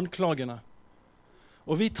 og på anklagene.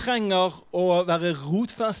 Og vi trenger å være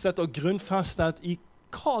rotfestet og grunnfestet i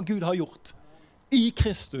hva Gud har gjort i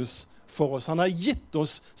Kristus for oss. Han har gitt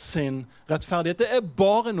oss sin rettferdighet. Det er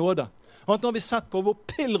bare nåde. Og nå har vi sett på hvor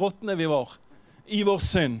pillråttende vi var i vår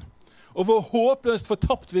synd, og hvor håpløst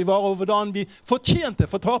fortapt vi var, og hvordan vi fortjente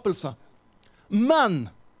fortapelse. Men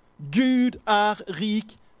Gud er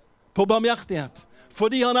rik på barmhjertighet.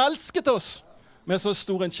 Fordi han elsket oss med så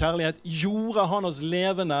stor en kjærlighet, gjorde han oss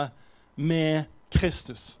levende med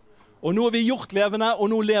Kristus. Og nå er vi gjort levende, og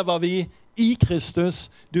nå lever vi i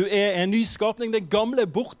Kristus. Du er en ny skapning. Det gamle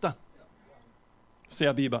er borte,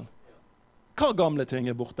 sier Bibelen. Hva gamle ting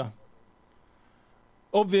er borte?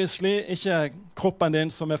 Obviously ikke kroppen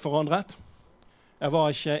din som er forandret. Jeg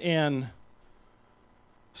var ikke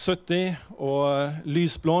 1,70 og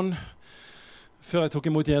lysblond før jeg tok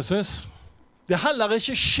imot Jesus. Det er heller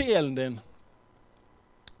ikke sjelen din.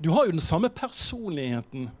 Du har jo den samme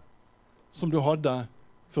personligheten som du hadde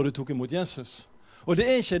før du tok imot Jesus. Og det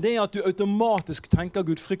er ikke det at du automatisk tenker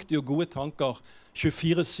gudfryktige og gode tanker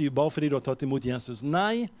 24/7 bare fordi du har tatt imot Jesus.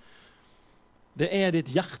 Nei, det er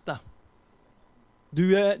ditt hjerte.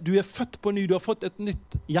 Du er født på ny, du har fått et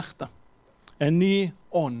nytt hjerte. En ny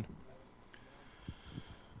ånd.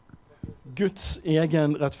 Guds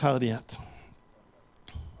egen rettferdighet.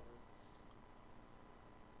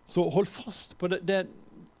 Så hold fast på det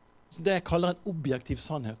jeg kaller en objektiv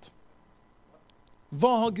sannhet.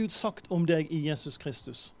 Hva har Gud sagt om deg i Jesus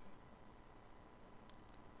Kristus?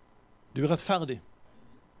 Du er rettferdig.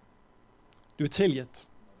 Du er tilgitt.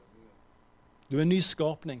 Du er en ny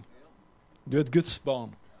skapning. Du er et Guds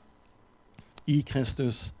barn i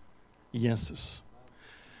Kristus Jesus.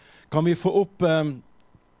 Kan vi få opp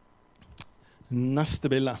neste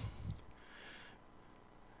bilde?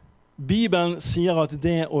 Bibelen sier at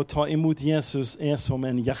det å ta imot Jesus er som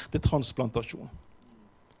en hjertetransplantasjon.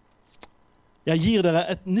 Jeg gir dere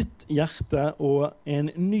et nytt hjerte, og en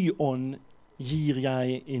ny ånd gir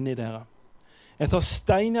jeg inni dere. Jeg tar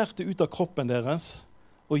steinhjertet ut av kroppen deres,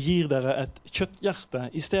 og gir dere et kjøtthjerte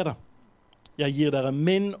i stedet. Jeg gir dere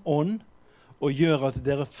min ånd, og gjør at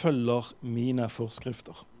dere følger mine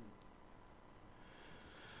forskrifter.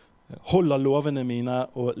 Holder lovene mine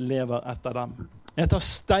og lever etter dem. Jeg tar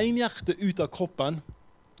steinhjertet ut av kroppen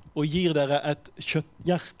og gir dere et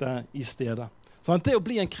kjøtthjerte i stedet. Så det å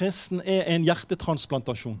bli en kristen er en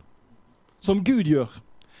hjertetransplantasjon, som Gud gjør.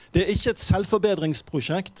 Det er ikke et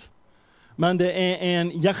selvforbedringsprosjekt, men det er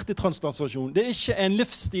en hjertetransplantasjon. Det er ikke en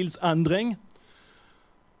livsstilsendring,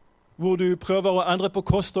 hvor du prøver å endre på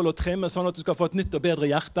kosthold og trimme sånn at du skal få et nytt og bedre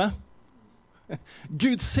hjerte.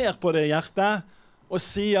 Gud ser på det hjertet og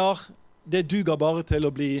sier, det duger bare til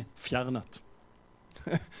å bli fjernet.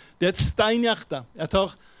 Det er et steinhjerte.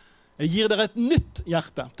 Jeg gir dere et nytt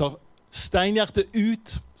hjerte. Jeg tar steinhjertet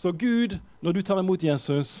ut. Så Gud, når du tar imot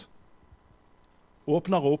Jesus,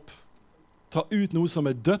 åpner opp, tar ut noe som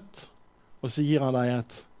er dødt, og så gir han deg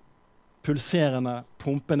et pulserende,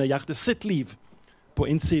 pumpende hjerte. Sitt liv på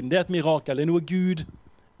innsiden. Det er et mirakel. Det er noe Gud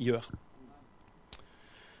gjør.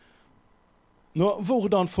 Nå,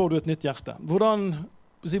 hvordan får du et nytt hjerte? Hvordan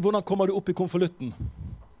kommer du opp i konvolutten?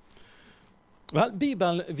 Vel,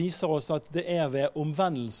 Bibelen viser oss at det er ved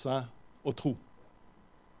omvendelse og tro.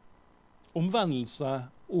 Omvendelse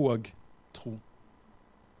og tro.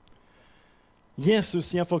 Jesus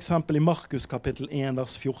sier for eksempel i Markus kapittel 1,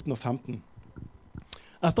 vers 14 og 15.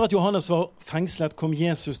 Etter at Johannes var fengslet, kom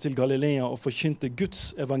Jesus til Galilea og forkynte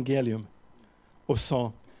Guds evangelium og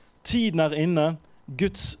sa, tiden er inne,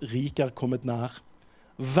 Guds rike er kommet nær.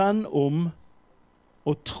 Vend om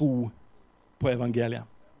og tro på evangeliet.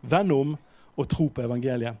 Vend om og tro på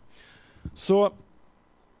evangeliet. Så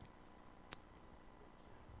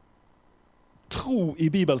tro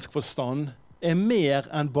i bibelsk forstand er mer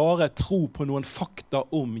enn bare tro på noen fakta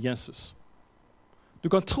om Jesus. Du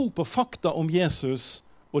kan tro på fakta om Jesus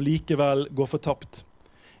og likevel gå fortapt.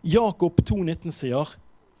 Jakob 2,19 sier,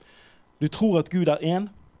 du tror at Gud er en.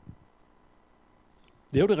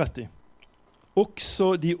 Det har du rett i.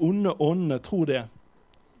 Også de onde åndene tror det,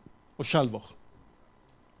 og skjelver.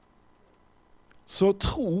 Så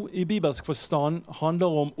tro i bibelsk forstand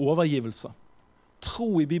handler om overgivelse.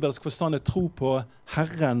 Tro i bibelsk forstand er tro på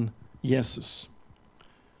Herren Jesus.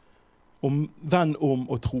 Vend om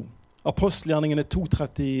og tro. Apostelgjerningene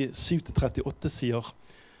 2:37-38 sier,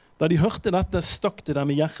 da de hørte dette, stakk det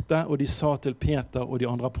dem i hjertet, og de sa til Peter og de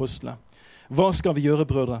andre apostlene, hva skal vi gjøre,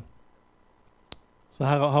 brødre? Så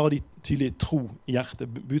her har de tydelig tro i hjertet.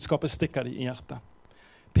 Budskapet stikker de i hjertet.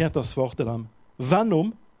 Peter svarte dem, vend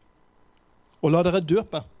om, og la dere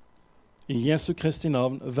døpe i Jesu Kristi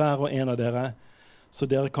navn, hver og en av dere, så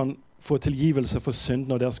dere kan få tilgivelse for synd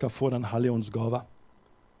når dere skal få den hellige ånds gave.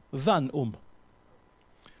 Vend om.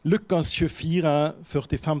 Lukas 24,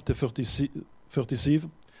 45-47.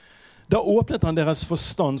 Da åpnet han deres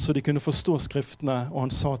forstand så de kunne forstå skriftene, og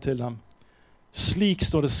han sa til dem, slik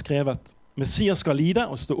står det skrevet, Messias skal lide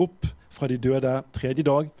og stå opp fra de døde tredje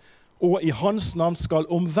dag, og i hans navn skal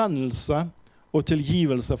omvendelse og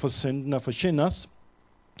tilgivelse for syndene forkynnes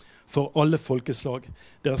for alle folkeslag.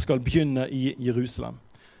 Dere skal begynne i Jerusalem.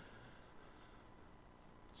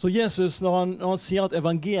 Så Jesus, når han sier at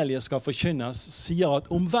evangeliet skal forkynnes, sier at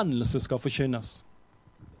omvendelse skal forkynnes.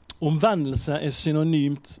 Omvendelse er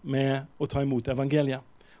synonymt med å ta imot evangeliet.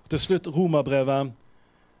 Og til slutt Romerbrevet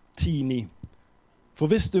 10:9. For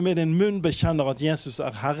hvis du med din munn bekjenner at Jesus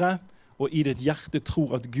er Herre, og i ditt hjerte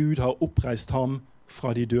tror at Gud har oppreist ham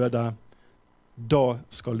fra de døde, da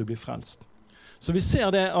skal du bli frelst. Så vi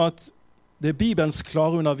ser det at det er Bibelens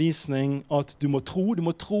klare undervisning at du må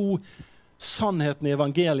tro sannheten i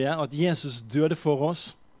evangeliet, at Jesus døde for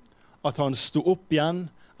oss, at han stod opp igjen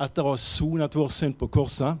etter å ha sonet vår synd på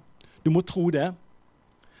korset. Du må tro det.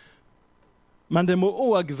 Men det må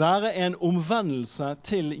også være en omvendelse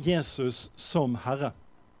til Jesus som Herre.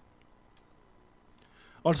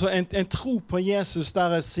 Altså en tro på Jesus der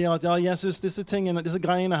jeg sier at ja, Jesus, disse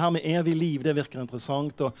greiene her med evig liv, det virker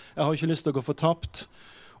interessant, og jeg har ikke lyst til å gå fortapt.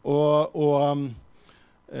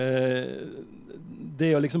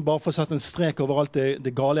 Det å liksom bare få satt en strek over alt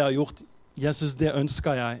det gale jeg har gjort, Jesus, det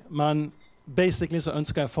ønsker jeg. Men basically så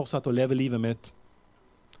ønsker jeg fortsatt å leve livet mitt.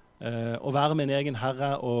 Å være min egen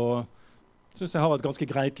herre, og synes jeg har et ganske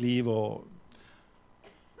greit liv. Og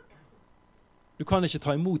du kan ikke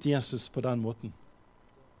ta imot Jesus på den måten.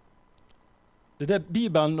 Det er det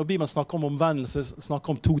Bibelen, når Bibelen snakker om omvendelse, snakker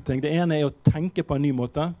om to ting. Det ene er å tenke på en ny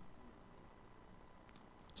måte.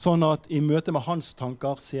 Sånn at i møte med hans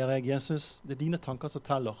tanker sier jeg, Jesus, det dine tanker som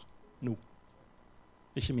teller nå,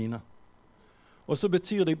 ikke mine. Og så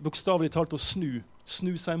betyr det bokstavelig talt å snu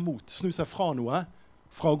seg mot, snu seg fra noe,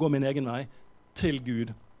 fra å gå min egen vei, til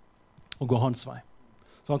Gud, og gå hans vei.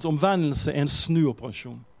 Så omvendelse en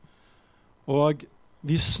snuoperasjon. Og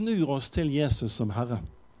vi snur oss til Jesus som Herre.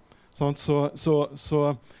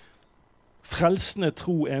 Så frelsende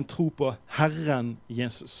tro en tro på Herren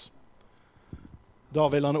Jesus. Da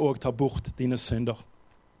vil han også ta bort dine synder.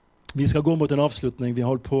 Vi skal gå mot en avslutning. Vi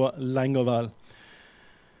har holdt på lenge og vel.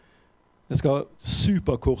 Jeg skal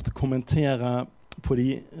superkort kommentere på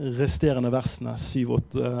de resterende versene, 7,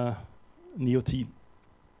 8, 9 og 10.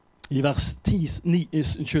 I vers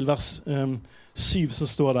 7 så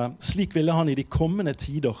står det, slik ville han i de kommende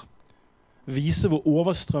tider vise hvor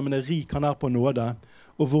overstrømmende rik han på nåde,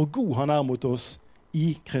 og hvor god han mot oss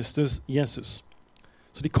i Kristus Jesus.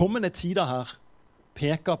 Så de kommende tider her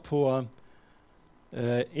peker på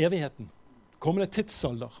evigheten, kommende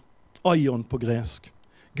tidsalder, aion på gresk.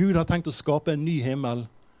 Gud har tenkt å skape en ny himmel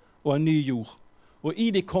og en ny jord. Og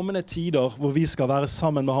i de kommende tider hvor vi skal være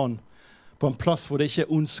sammen med han, på en plass hvor det ikke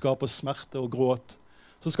ondskap og smerte og gråt,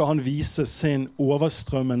 så skal han vise sin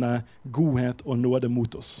overstrømmende godhet og nåde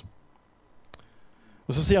mot oss.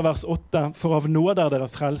 Og så sier vers 8, for av nåde dere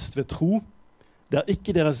frelst ved tro, det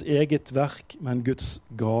ikke deres eget verk, men Guds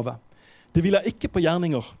gave. Det hviler ikke på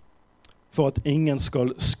gjerninger, for at ingen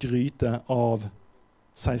skal skryte av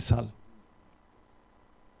seg selv.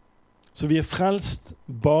 Så vi frelst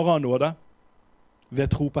bare av nåde,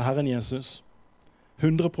 ved tro på Herren Jesus.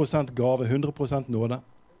 100% gave, 100% nåde.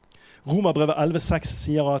 Romerbrevet 11,6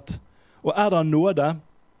 sier at, og det nåde,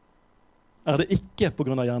 det ikke på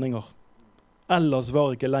grunn av gjerninger. Ellers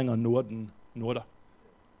var ikke lenger nåden nåde.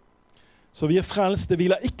 Så vi frelst, det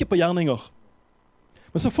hviler ikke på gjerninger.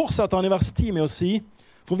 Men så fortsetter han i vers 10 med å si,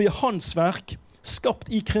 for vi hans verk, skapt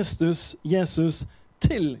i Kristus, Jesus,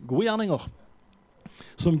 til gode gjerninger,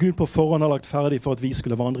 som Gud på forhånd har lagt ferdig for at vi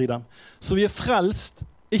skulle vandre i dem. Så vi frelst,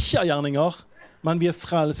 ikke av gjerninger, men vi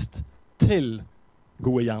frelst til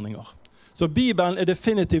gode gjerninger. Så Bibelen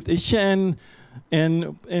definitivt ikke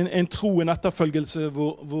en tro, en etterfølgelse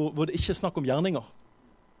hvor det ikke er snakk om gjerninger.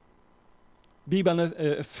 Bibelen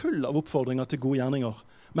full av oppfordringer til gode gjerninger.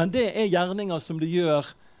 Men det gjerninger som du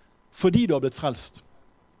gjør fordi du har blitt frelst.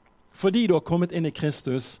 Fordi du har kommet inn i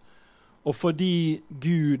Kristus, og fordi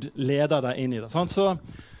Gud leder deg inn i det. Så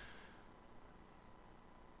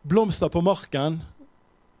blomster på marken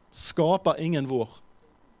skaper ingen vår.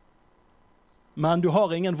 Men du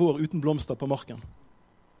har ingen vår uten blomster på marken.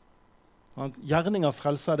 Gjerninger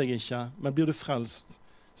frelser deg ikke, men blir du frelst,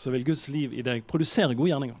 så vil Guds liv i deg produsere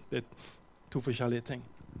gode gjerninger. Det 2 forskjellige ting.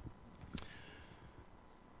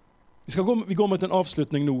 Vi går mot en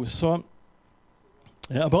avslutning nå, så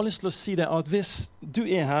jeg har bare lyst til å si det at hvis du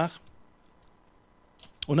her,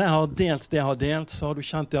 og når jeg har delt det jeg har delt, så har du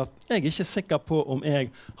kjent det at jeg ikke sikker på om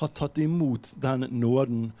jeg har tatt imot den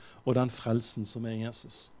nåden og den frelsen som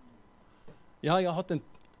Jesus. Ja, jeg har hatt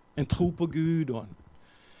en tro på Gud og en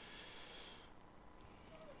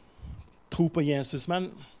tro på Jesus,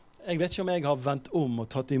 men jeg vet ikke om jeg har vendt om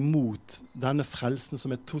og tatt imot denne frelsen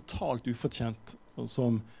som totalt ufortjent, og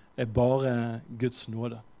som bare Guds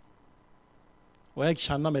nåde. Og jeg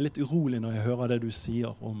kjenner meg litt urolig når jeg hører det du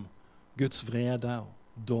sier om Guds vrede og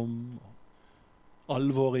dom og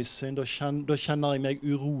alvor i synd. Da kjenner jeg meg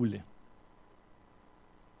urolig.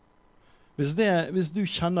 Hvis du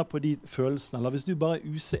kjenner på de følelsene, eller hvis du bare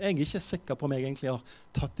jeg er ikke sikker på om jeg egentlig har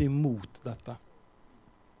tatt imot dette,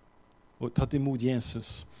 og tatt imot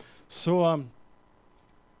Jesus, så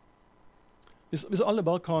hvis alle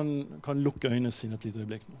bare kan lukke øynene sine et lite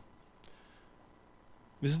øyeblikk nå.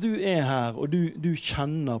 Hvis du her, og du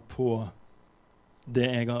kjenner på det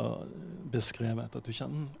jeg har beskrevet, at du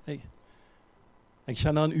kjenner, jeg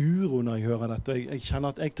kjenner en uro når jeg hører dette, og jeg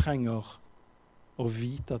kjenner at jeg trenger å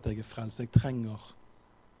vite at jeg frelst, jeg trenger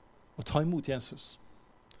å ta imot Jesus.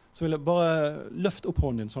 Så vil jeg bare løfte opp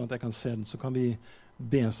hånden din, sånn at jeg kan se den, så kan vi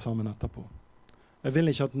be sammen etterpå. Jeg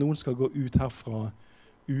vil ikke at noen skal gå ut herfra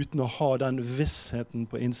uten å ha den vissheten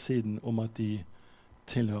på innsiden om at de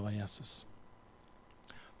tilhører Jesus.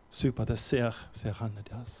 Supert, jeg ser hendene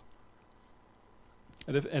deres.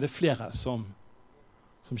 Er det flere som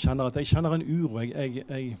kjenner at jeg kjenner en uro?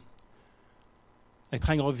 Jeg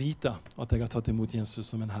trenger å vite at jeg har tatt imot Jesus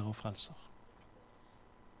som en herre og frelser.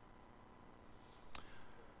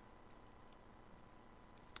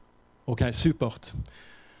 Ok, supert.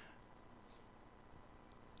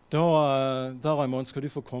 Da Raimond, skal du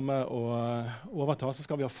få komme og overta, så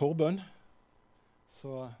skal vi ha forbønn.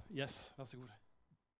 Så yes, vær så god.